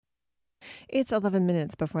It's 11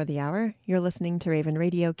 minutes before the hour. You're listening to Raven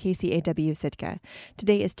Radio, KCAW Sitka.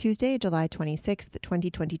 Today is Tuesday, July 26th,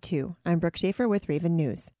 2022. I'm Brooke Schaefer with Raven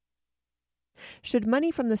News. Should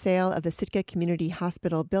money from the sale of the Sitka Community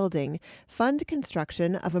Hospital building fund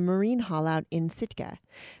construction of a marine haulout in Sitka?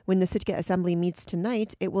 When the Sitka Assembly meets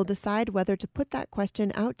tonight, it will decide whether to put that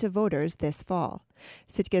question out to voters this fall.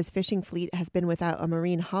 Sitka's fishing fleet has been without a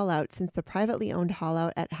marine haulout since the privately owned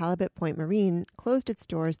haulout at Halibut Point Marine closed its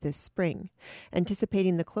doors this spring.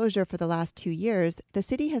 Anticipating the closure for the last 2 years, the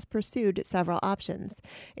city has pursued several options.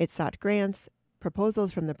 It sought grants,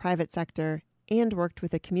 proposals from the private sector, and worked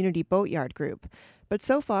with a community boatyard group. But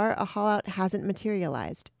so far, a haulout hasn't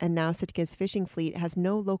materialized, and now Sitka's fishing fleet has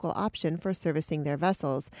no local option for servicing their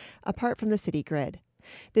vessels, apart from the city grid.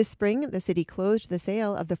 This spring, the city closed the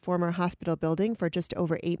sale of the former hospital building for just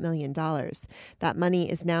over $8 million. That money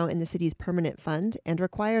is now in the city's permanent fund and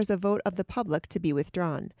requires a vote of the public to be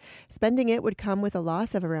withdrawn. Spending it would come with a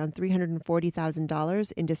loss of around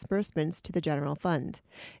 $340,000 in disbursements to the general fund.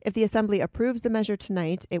 If the Assembly approves the measure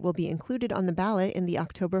tonight, it will be included on the ballot in the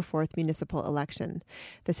October 4th municipal election.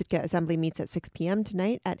 The Sitka Assembly meets at 6 p.m.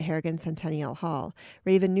 tonight at Harrigan Centennial Hall.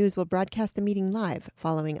 Raven News will broadcast the meeting live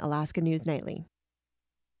following Alaska News Nightly.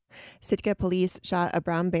 Sitka police shot a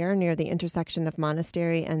brown bear near the intersection of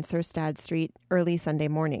Monastery and Surstad Street early Sunday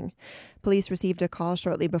morning. Police received a call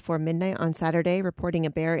shortly before midnight on Saturday reporting a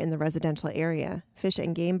bear in the residential area. Fish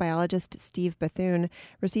and game biologist Steve Bethune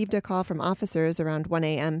received a call from officers around 1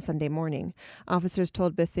 a.m. Sunday morning. Officers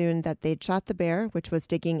told Bethune that they'd shot the bear, which was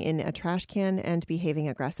digging in a trash can and behaving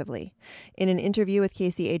aggressively. In an interview with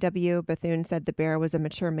KCAW, Bethune said the bear was a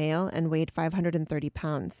mature male and weighed 530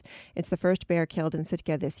 pounds. It's the first bear killed in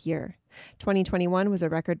Sitka this year. 2021 was a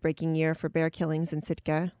record-breaking year for bear killings in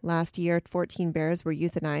Sitka. Last year, 14 bears were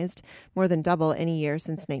euthanized, more than double any year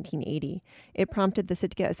since 1980. It prompted the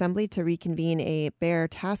Sitka Assembly to reconvene a bear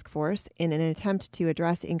task force in an attempt to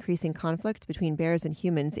address increasing conflict between bears and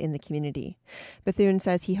humans in the community. Bethune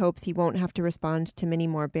says he hopes he won't have to respond to many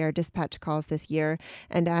more bear dispatch calls this year,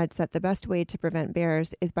 and adds that the best way to prevent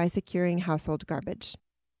bears is by securing household garbage.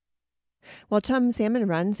 While chum salmon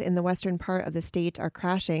runs in the western part of the state are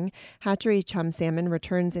crashing, hatchery chum salmon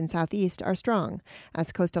returns in southeast are strong.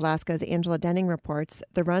 As Coast Alaska's Angela Denning reports,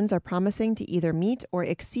 the runs are promising to either meet or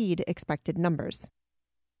exceed expected numbers.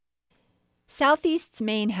 Southeast's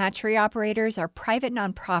main hatchery operators are private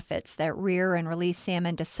nonprofits that rear and release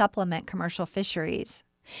salmon to supplement commercial fisheries.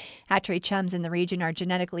 Hatchery chums in the region are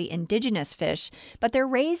genetically indigenous fish, but they're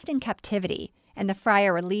raised in captivity, and the fry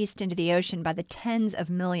are released into the ocean by the tens of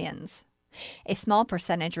millions. A small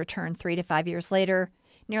percentage return 3 to 5 years later,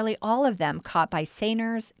 nearly all of them caught by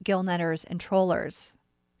seiners, gillnetters, and trollers.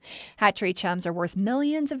 Hatchery chums are worth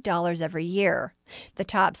millions of dollars every year. The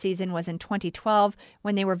top season was in 2012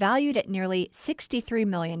 when they were valued at nearly $63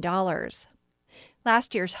 million.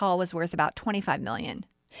 Last year's haul was worth about $25 million.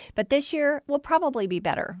 But this year will probably be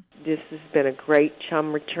better. This has been a great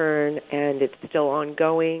chum return, and it's still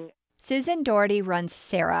ongoing. Susan Doherty runs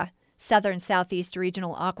SARA, Southern Southeast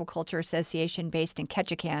Regional Aquaculture Association based in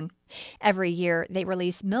Ketchikan. Every year, they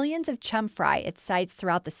release millions of chum fry at sites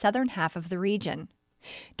throughout the southern half of the region.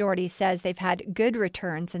 Doherty says they've had good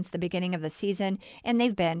returns since the beginning of the season, and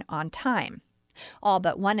they've been on time. All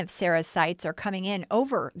but one of SARA's sites are coming in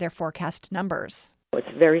over their forecast numbers. It's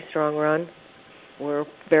a very strong run. We're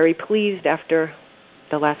very pleased after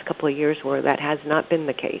the last couple of years where that has not been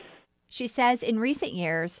the case. She says in recent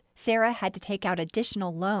years, SARA had to take out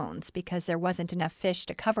additional loans because there wasn't enough fish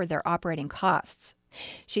to cover their operating costs.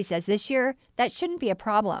 She says this year, that shouldn't be a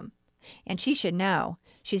problem. And she should know.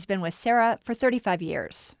 She's been with SARA for 35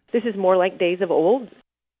 years. This is more like days of old.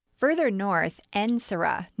 Further north,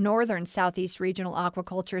 NSARA, Northern Southeast Regional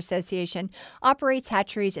Aquaculture Association, operates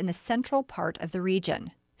hatcheries in the central part of the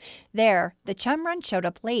region. There, the chum run showed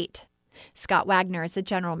up late. Scott Wagner is the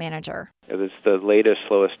general manager. It was the latest,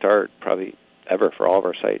 slowest start probably ever for all of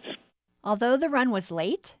our sites. Although the run was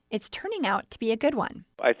late, it's turning out to be a good one.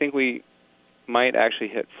 I think we might actually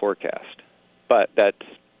hit forecast, but that's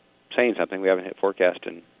saying something. We haven't hit forecast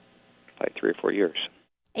in like 3 or 4 years.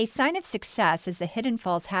 A sign of success is the Hidden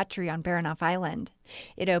Falls Hatchery on Baranof Island.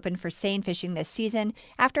 It opened for seine fishing this season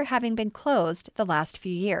after having been closed the last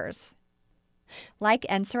few years. Like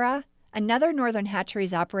NSARA, another Northern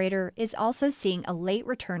Hatcheries operator is also seeing a late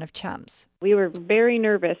return of chums. We were very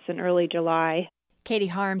nervous in early July. Katie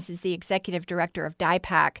Harms is the executive director of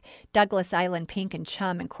DiePack, Douglas Island Pink and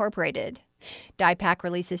Chum Incorporated. DiePack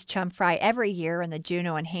releases chum fry every year in the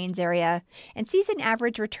Juneau and Haines area and sees an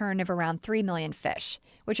average return of around 3 million fish,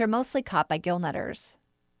 which are mostly caught by gillnetters.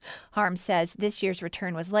 Harms says this year's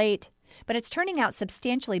return was late, but it's turning out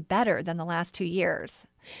substantially better than the last 2 years.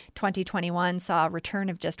 2021 saw a return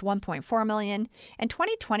of just 1.4 million, and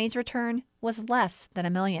 2020's return was less than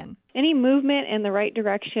 $1 million. Any movement in the right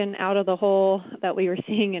direction out of the hole that we were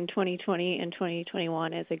seeing in 2020 and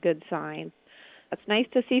 2021 is a good sign. It's nice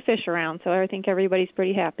to see fish around, so I think everybody's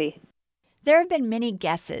pretty happy. There have been many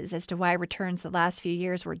guesses as to why returns the last few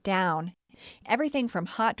years were down. Everything from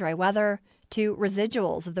hot, dry weather to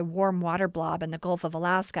residuals of the warm water blob in the Gulf of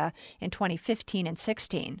Alaska in 2015 and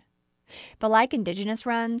 16. But like indigenous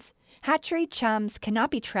runs, hatchery chums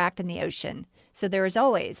cannot be tracked in the ocean, so there is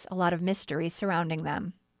always a lot of mystery surrounding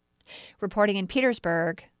them. Reporting in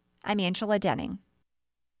Petersburg, I'm Angela Denning.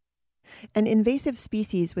 An invasive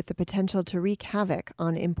species with the potential to wreak havoc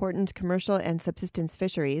on important commercial and subsistence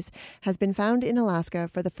fisheries has been found in Alaska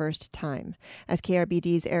for the first time. As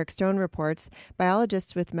KRBD's Eric Stone reports,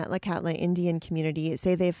 biologists with Metlakatla Indian Community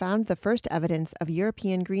say they've found the first evidence of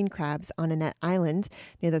European green crabs on Annette Island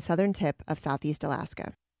near the southern tip of southeast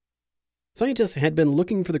Alaska. Scientists had been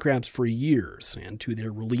looking for the crabs for years, and to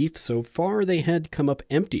their relief, so far they had come up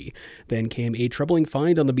empty. Then came a troubling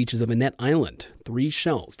find on the beaches of Annette Island, 3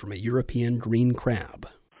 shells from a European green crab.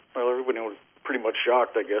 Well, everybody was pretty much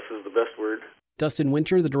shocked, I guess, is the best word. Dustin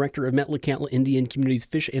Winter, the director of Metlakatla Indian Community's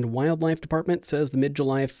Fish and Wildlife Department, says the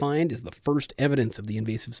mid-July find is the first evidence of the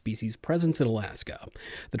invasive species' presence in Alaska.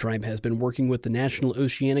 The tribe has been working with the National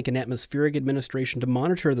Oceanic and Atmospheric Administration to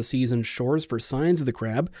monitor the seas and shores for signs of the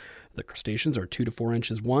crab. The crustaceans are 2 to 4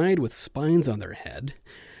 inches wide with spines on their head.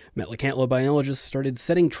 Metlakatla biologists started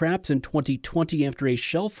setting traps in 2020 after a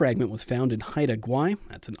shell fragment was found in Haida Gwaii.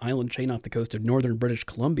 That's an island chain off the coast of northern British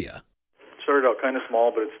Columbia. Started out kind of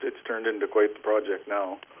small, but it's turned into quite the project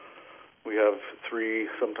now. We have 3,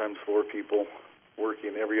 sometimes 4 people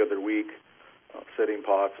working every other week, setting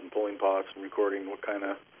pots and pulling pots and recording what kind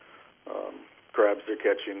of crabs they're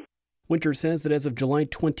catching. Winter says that as of July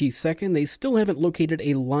 22nd, they still haven't located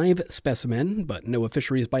a live specimen, but NOAA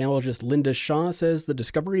fisheries biologist Linda Shaw says the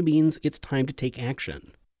discovery means it's time to take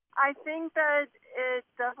action. I think that it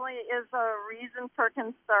definitely is a reason for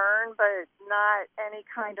concern, but not any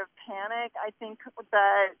kind of panic. I think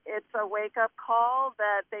that it's a wake-up call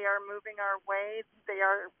that they are moving our way. They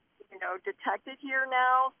are, detected here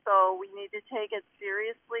now, so we need to take it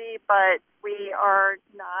seriously, but we are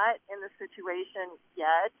not in the situation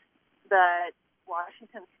yet that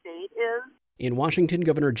Washington State is. In Washington,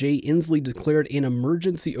 Governor Jay Inslee declared an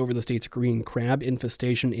emergency over the state's green crab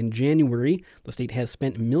infestation in January. The state has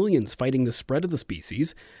spent millions fighting the spread of the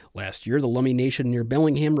species. Last year, the Lummi Nation near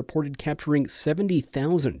Bellingham reported capturing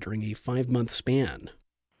 70,000 during a 5-month span.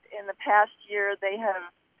 In the past year,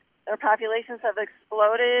 their populations have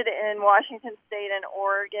exploded in Washington State and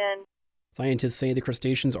Oregon. Scientists say the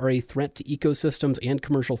crustaceans are a threat to ecosystems and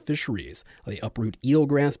commercial fisheries. They uproot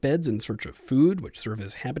eelgrass beds in search of food, which serve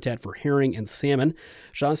as habitat for herring and salmon.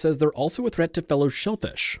 Shaw says they're also a threat to fellow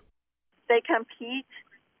shellfish. They compete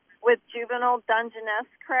with juvenile Dungeness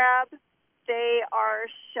crab. They are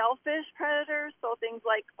shellfish predators, so things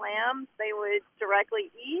like clams they would directly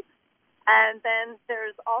eat. And then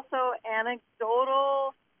there's also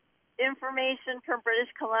anecdotal information from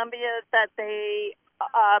British Columbia that they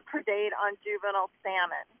predate on juvenile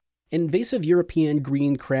salmon. Invasive European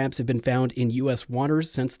green crabs have been found in U.S. waters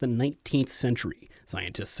since the 19th century.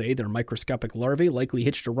 Scientists say their microscopic larvae likely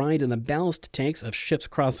hitched a ride in the ballast tanks of ships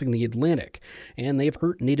crossing the Atlantic, and they've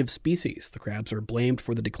hurt native species. The crabs are blamed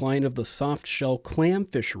for the decline of the soft-shell clam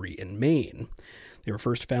fishery in Maine. They were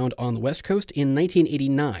first found on the West Coast in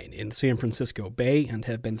 1989 in San Francisco Bay and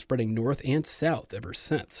have been spreading north and south ever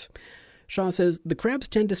since. Shaw says the crabs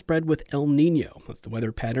tend to spread with El Nino. That's the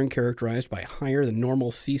weather pattern characterized by higher than normal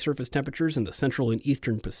sea surface temperatures in the central and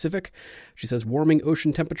eastern Pacific. She says warming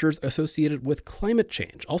ocean temperatures associated with climate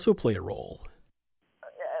change also play a role.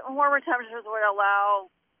 Warmer temperatures would allow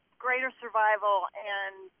greater survival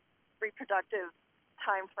and reproductive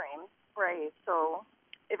time frames, right? So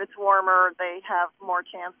if it's warmer, they have more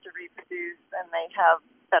chance to reproduce and they have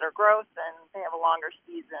better growth and they have a longer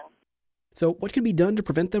season. So what can be done to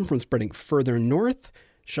prevent them from spreading further north?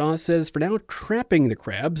 Shaw says for now, trapping the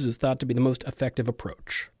crabs is thought to be the most effective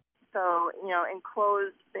approach. So,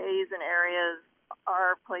 enclosed bays and areas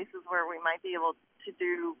are places where we might be able to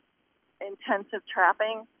do intensive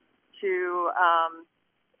trapping to,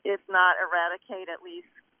 if not eradicate, at least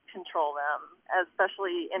control them,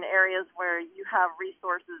 especially in areas where you have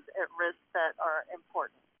resources at risk that are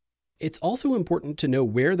important. It's also important to know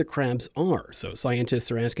where the crabs are, so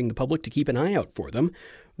scientists are asking the public to keep an eye out for them.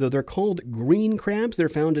 Though they're called green crabs, they're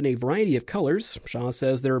found in a variety of colors. Shaw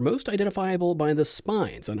says they're most identifiable by the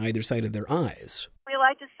spines on either side of their eyes. We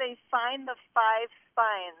like to say find the 5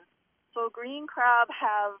 spines So green crab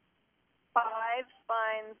have 5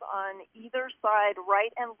 spines on either side,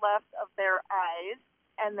 right and left of their eyes,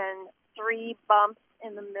 and then 3 bumps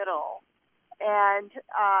in the middle. And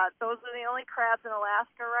those are the only crabs in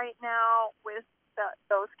Alaska right now with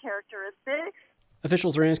those characteristics.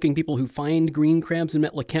 Officials are asking people who find green crabs in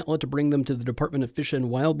Metlakatla to bring them to the Department of Fish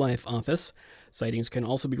and Wildlife office. Sightings can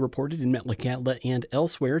also be reported in Metlakatla and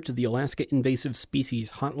elsewhere to the Alaska Invasive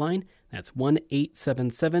Species Hotline. That's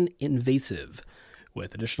 1-877-INVASIVE.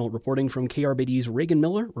 With additional reporting from KRBD's Reagan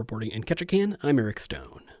Miller, reporting in Ketchikan, I'm Eric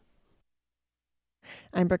Stone.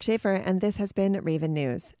 I'm Brooke Schaefer, and this has been Raven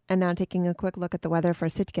News. And now taking a quick look at the weather for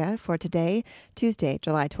Sitka for today, Tuesday,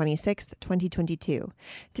 July 26th, 2022.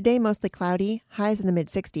 Today, mostly cloudy, highs in the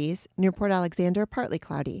mid-60s. Near Port Alexander, partly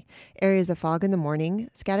cloudy. Areas of fog in the morning,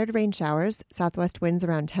 scattered rain showers, southwest winds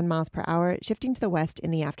around 10 miles per hour, shifting to the west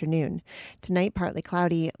in the afternoon. Tonight, partly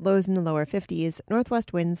cloudy, lows in the lower 50s,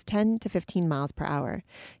 northwest winds 10 to 15 miles per hour.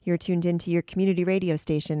 You're tuned into your community radio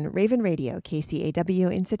station, Raven Radio,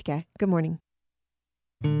 KCAW in Sitka. Good morning.